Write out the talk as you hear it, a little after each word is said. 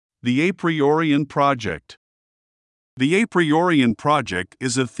The A Priorian Project. The A Priorian Project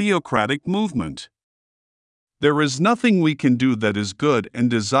is a theocratic movement. There is nothing we can do that is good and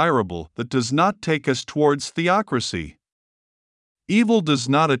desirable that does not take us towards theocracy. Evil does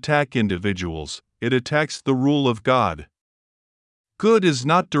not attack individuals, it attacks the rule of God. Good is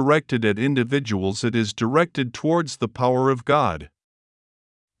not directed at individuals, it is directed towards the power of God.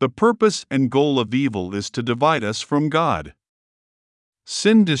 The purpose and goal of evil is to divide us from God.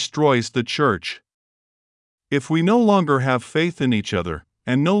 Sin destroys the church. If we no longer have faith in each other,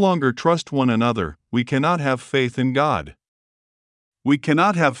 and no longer trust one another, we cannot have faith in God. We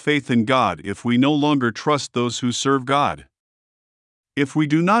cannot have faith in God if we no longer trust those who serve God. If we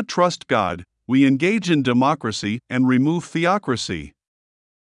do not trust God, we engage in democracy and remove theocracy.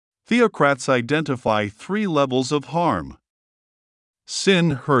 Theocrats identify 3 levels of harm. Sin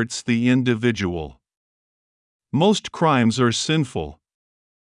hurts the individual. Most crimes are sinful.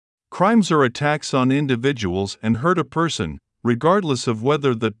 Crimes are attacks on individuals and hurt a person, regardless of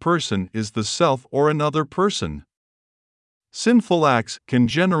whether that person is the self or another person. Sinful acts can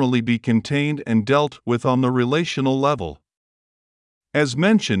generally be contained and dealt with on the relational level. As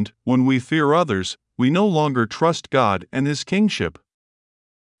mentioned, when we fear others, we no longer trust God and His kingship.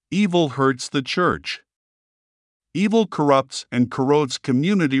 Evil hurts the church. Evil corrupts and corrodes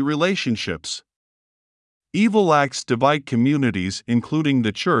community relationships. Evil acts divide communities, including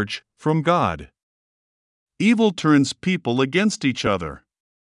the church, from God. Evil turns people against each other.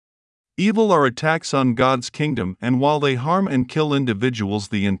 Evil are attacks on God's kingdom, and while they harm and kill individuals,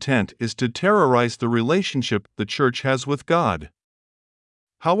 the intent is to terrorize the relationship the church has with God.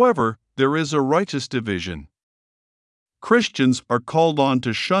 However, there is a righteous division. Christians are called on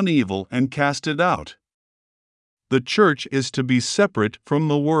to shun evil and cast it out. The church is to be separate from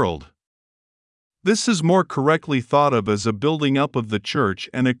the world. This is more correctly thought of as a building up of the church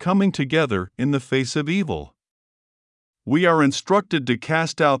and a coming together in the face of evil. We are instructed to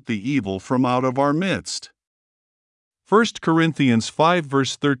cast out the evil from out of our midst. 1 Corinthians 5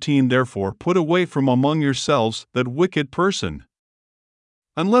 verse 13 Therefore put away from among yourselves that wicked person.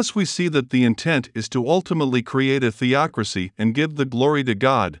 Unless we see that the intent is to ultimately create a theocracy and give the glory to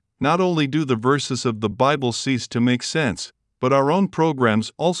God, not only do the verses of the Bible cease to make sense, but our own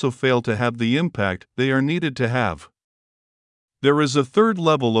programs also fail to have the impact they are needed to have. There is a 3rd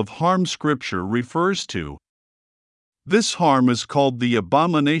level of harm Scripture refers to. This harm is called the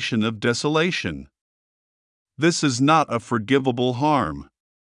abomination of desolation. This is not a forgivable harm.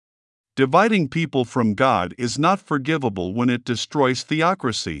 Dividing people from God is not forgivable when it destroys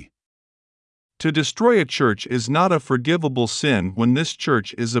theocracy. To destroy a church is not a forgivable sin when this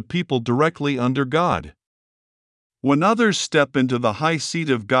church is a people directly under God. When others step into the high seat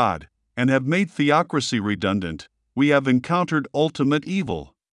of God and have made theocracy redundant, we have encountered ultimate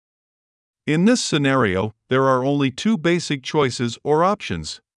evil. In this scenario, there are only 2 basic choices or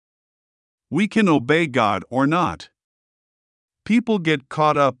options. We can obey God or not. People get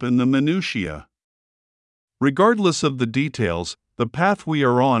caught up in the minutiae. Regardless of the details, the path we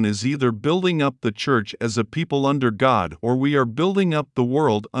are on is either building up the church as a people under God or we are building up the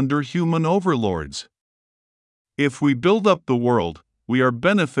world under human overlords. If we build up the world, we are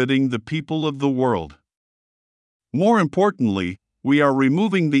benefiting the people of the world. More importantly, we are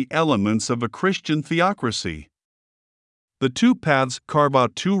removing the elements of a Christian theocracy. The 2 paths carve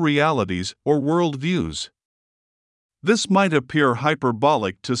out 2 realities or worldviews. This might appear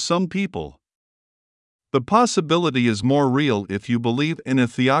hyperbolic to some people. The possibility is more real if you believe in a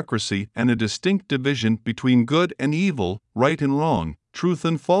theocracy and a distinct division between good and evil, right and wrong, truth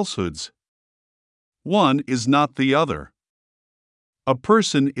and falsehoods. One is not the other. A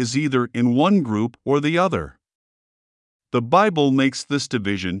person is either in one group or the other. The Bible makes this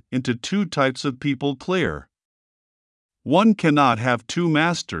division into 2 types of people clear. One cannot have 2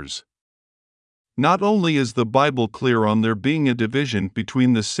 masters. Not only is the Bible clear on there being a division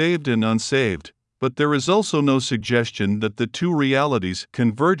between the saved and unsaved, but there is also no suggestion that the 2 realities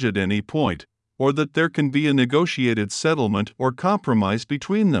converge at any point, or that there can be a negotiated settlement or compromise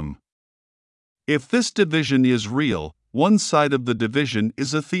between them. If this division is real, one side of the division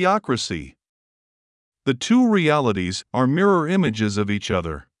is a theocracy. The 2 realities are mirror images of each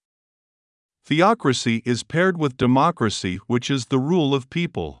other. Theocracy is paired with democracy, which is the rule of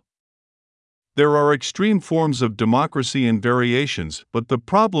people. There are extreme forms of democracy and variations, but the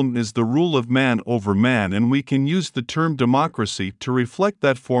problem is the rule of man over man, and we can use the term democracy to reflect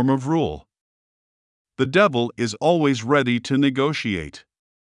that form of rule. The devil is always ready to negotiate.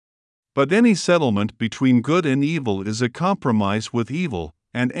 But any settlement between good and evil is a compromise with evil,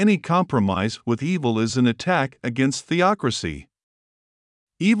 and any compromise with evil is an attack against theocracy.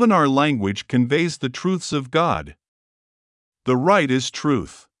 Even our language conveys the truths of God. The right is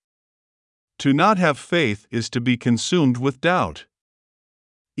truth. To not have faith is to be consumed with doubt.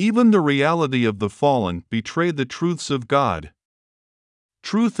 Even the reality of the fallen betray the truths of God.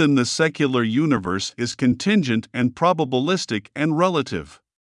 Truth in the secular universe is contingent and probabilistic and relative.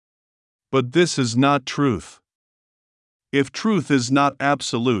 But this is not truth. If truth is not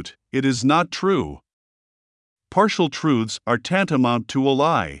absolute, it is not true. Partial truths are tantamount to a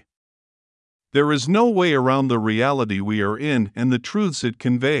lie. There is no way around the reality we are in and the truths it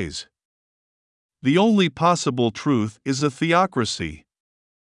conveys. The only possible truth is a theocracy.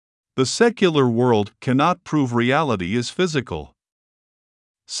 The secular world cannot prove reality is physical.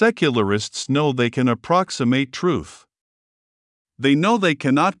 Secularists know they can approximate truth. They know they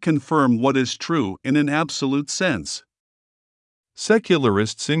cannot confirm what is true in an absolute sense.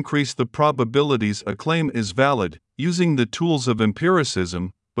 Secularists increase the probabilities a claim is valid, using the tools of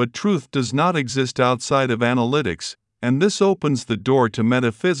empiricism, but truth does not exist outside of analytics, and this opens the door to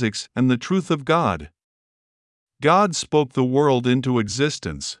metaphysics and the truth of God. God spoke the world into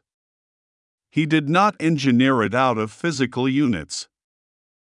existence. He did not engineer it out of physical units.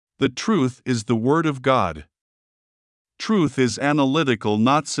 The truth is the Word of God. Truth is analytical,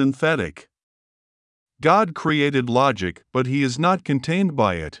 not synthetic. God created logic, but He is not contained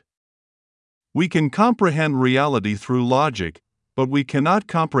by it. We can comprehend reality through logic, but we cannot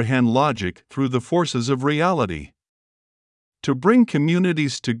comprehend logic through the forces of reality. To bring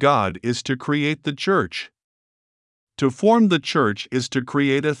communities to God is to create the church. To form the church is to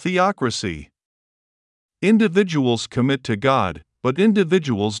create a theocracy. Individuals commit to God, but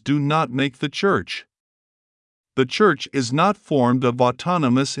individuals do not make the church. The church is not formed of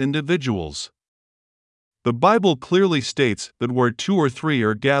autonomous individuals. The Bible clearly states that where 2 or 3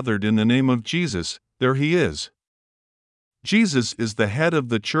 are gathered in the name of Jesus, there He is. Jesus is the head of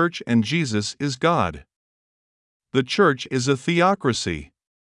the church and Jesus is God. The church is a theocracy.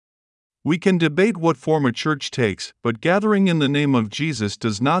 We can debate what form a church takes, but gathering in the name of Jesus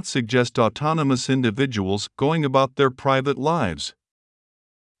does not suggest autonomous individuals going about their private lives.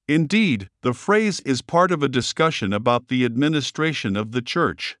 Indeed, the phrase is part of a discussion about the administration of the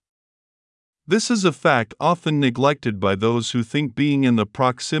church. This is a fact often neglected by those who think being in the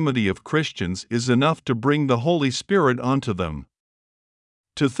proximity of Christians is enough to bring the Holy Spirit onto them.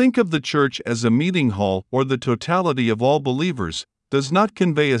 To think of the church as a meeting hall or the totality of all believers does not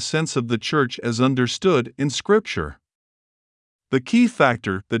convey a sense of the church as understood in Scripture. The key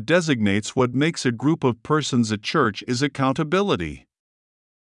factor that designates what makes a group of persons a church is accountability.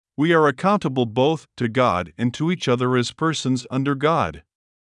 We are accountable both to God and to each other as persons under God.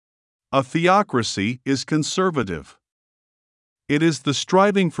 A theocracy is conservative. It is the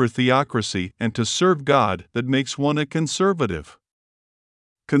striving for theocracy and to serve God that makes one a conservative.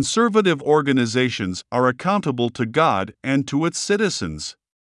 Conservative organizations are accountable to God and to its citizens.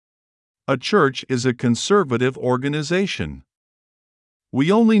 A church is a conservative organization.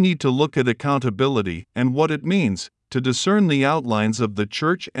 We only need to look at accountability and what it means to discern the outlines of the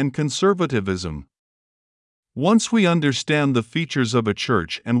church and conservatism. Once we understand the features of a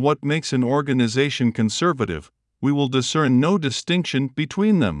church and what makes an organization conservative, we will discern no distinction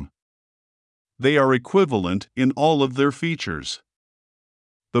between them. They are equivalent in all of their features.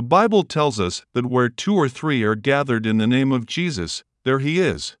 The Bible tells us that where 2 or 3 are gathered in the name of Jesus, there He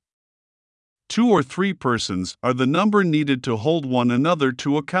is. 2 or 3 persons are the number needed to hold one another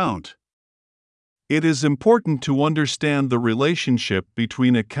to account. It is important to understand the relationship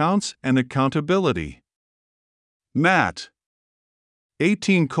between accounts and accountability. Matt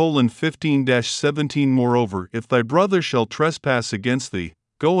 18:15-17 Moreover, if thy brother shall trespass against thee,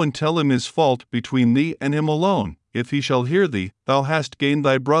 go and tell him his fault between thee and him alone. If he shall hear thee, thou hast gained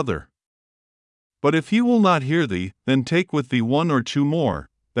thy brother. But if he will not hear thee, then take with thee 1 or 2 more,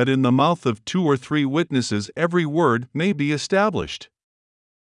 that in the mouth of 2 or 3 witnesses every word may be established.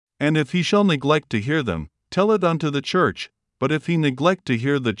 And if he shall neglect to hear them, tell it unto the church. But if he neglect to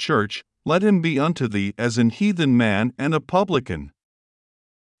hear the church, let him be unto thee as an heathen man and a publican.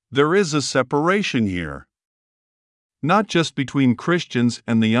 There is a separation here. Not just between Christians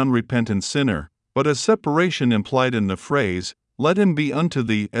and the unrepentant sinner, but a separation implied in the phrase, let him be unto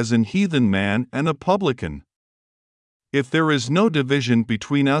thee as an heathen man and a publican. If there is no division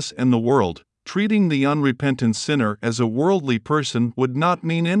between us and the world, treating the unrepentant sinner as a worldly person would not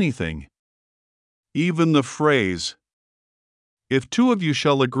mean anything. Even the phrase, if 2 of you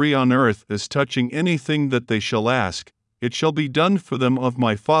shall agree on earth as touching anything that they shall ask, it shall be done for them of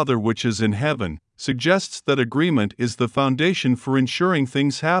my Father which is in heaven, suggests that agreement is the foundation for ensuring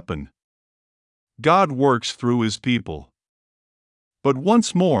things happen. God works through His people. But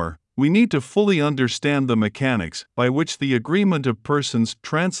once more, we need to fully understand the mechanics by which the agreement of persons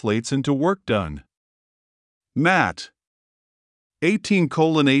translates into work done. Matt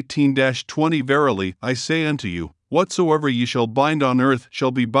 18:18-20 Verily I say unto you, whatsoever ye shall bind on earth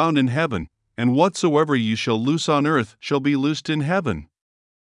shall be bound in heaven, and whatsoever ye shall loose on earth shall be loosed in heaven.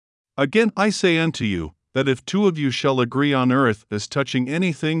 Again I say unto you, that if two of you shall agree on earth as touching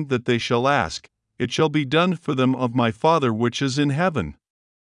anything that they shall ask, it shall be done for them of my Father which is in heaven.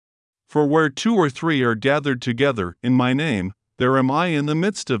 For where 2 or 3 are gathered together in my name, there am I in the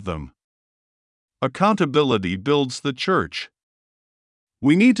midst of them. Accountability builds the church.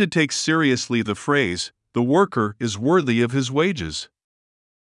 We need to take seriously the phrase, the worker is worthy of his wages.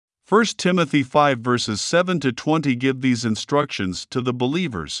 1 Timothy 5 verses 7-20 give these instructions to the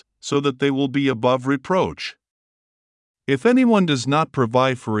believers, so that they will be above reproach. If anyone does not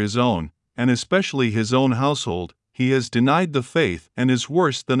provide for his own, and especially his own household, he has denied the faith and is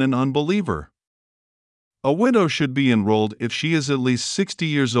worse than an unbeliever. A widow should be enrolled if she is at least 60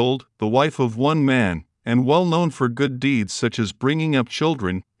 years old, the wife of one man, and well known for good deeds such as bringing up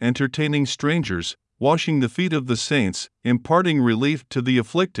children, entertaining strangers, washing the feet of the saints, imparting relief to the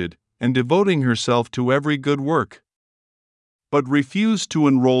afflicted, and devoting herself to every good work. But refuse to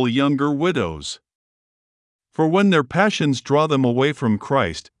enroll younger widows. For when their passions draw them away from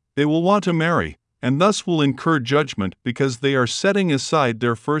Christ, they will want to marry, and thus will incur judgment because they are setting aside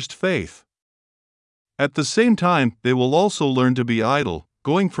their first faith. At the same time, they will also learn to be idle,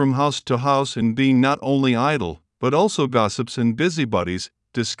 going from house to house and being not only idle, but also gossips and busybodies,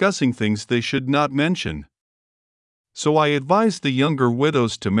 discussing things they should not mention. So I advise the younger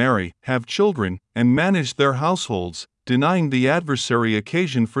widows to marry, have children, and manage their households, denying the adversary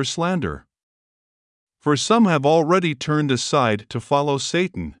occasion for slander. For some have already turned aside to follow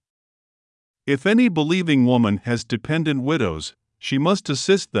Satan. If any believing woman has dependent widows, she must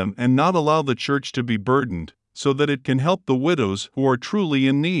assist them and not allow the church to be burdened, so that it can help the widows who are truly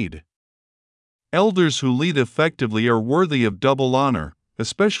in need. Elders who lead effectively are worthy of double honor,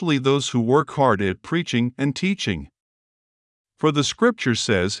 especially those who work hard at preaching and teaching. For the Scripture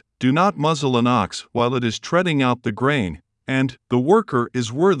says, do not muzzle an ox while it is treading out the grain, and the worker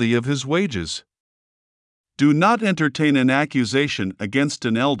is worthy of his wages. Do not entertain an accusation against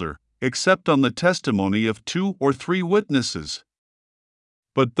an elder, except on the testimony of 2 or 3 witnesses.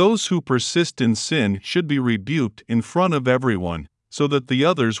 But those who persist in sin should be rebuked in front of everyone, so that the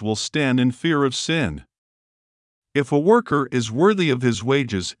others will stand in fear of sin. If a worker is worthy of his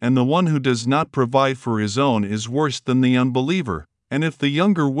wages and the one who does not provide for his own is worse than the unbeliever, and if the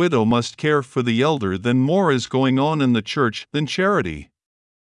younger widow must care for the elder, then more is going on in the church than charity.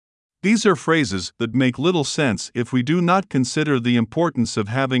 These are phrases that make little sense if we do not consider the importance of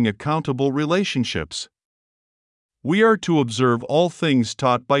having accountable relationships. We are to observe all things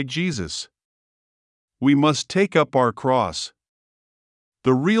taught by Jesus. We must take up our cross.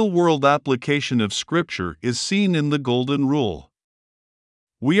 The real-world application of Scripture is seen in the Golden Rule.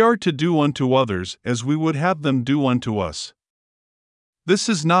 We are to do unto others as we would have them do unto us. This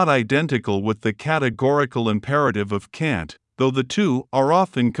is not identical with the categorical imperative of Kant, though the two are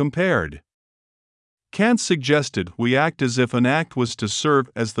often compared. Kant suggested we act as if an act was to serve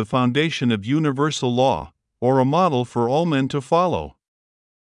as the foundation of universal law, or a model for all men to follow.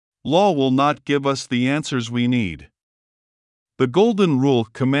 Law will not give us the answers we need. The Golden Rule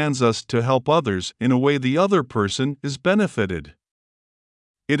commands us to help others in a way the other person is benefited.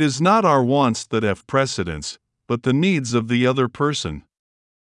 It is not our wants that have precedence, but the needs of the other person.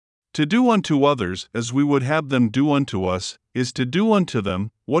 To do unto others as we would have them do unto us is to do unto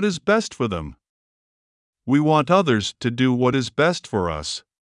them what is best for them. We want others to do what is best for us.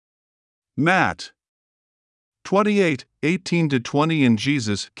 Matt 28:18-20 And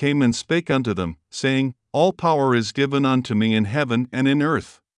Jesus came and spake unto them, saying, All power is given unto me in heaven and in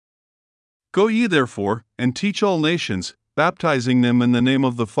earth. Go ye therefore, and teach all nations, baptizing them in the name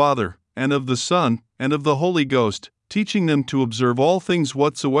of the Father, and of the Son, and of the Holy Ghost, teaching them to observe all things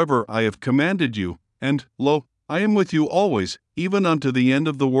whatsoever I have commanded you, and, lo, I am with you always, even unto the end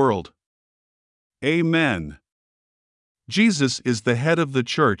of the world. Amen. Jesus is the head of the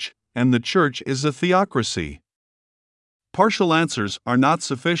church, and the church is a theocracy. Partial answers are not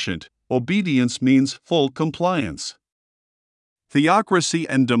sufficient. Obedience means full compliance. Theocracy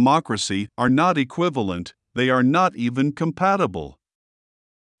and democracy are not equivalent, they are not even compatible.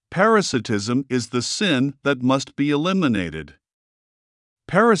 Parasitism is the sin that must be eliminated.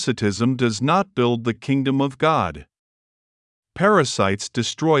 Parasitism does not build the kingdom of God. Parasites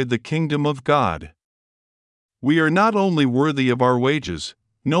destroy the kingdom of God. We are not only worthy of our wages,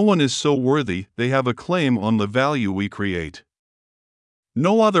 no one is so worthy they have a claim on the value we create.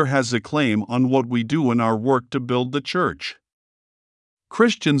 No other has a claim on what we do in our work to build the church.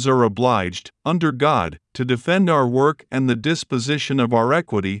 Christians are obliged, under God, to defend our work and the disposition of our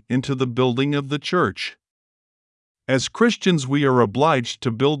equity into the building of the church. As Christians, we are obliged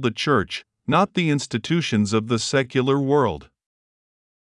to build the church, not the institutions of the secular world.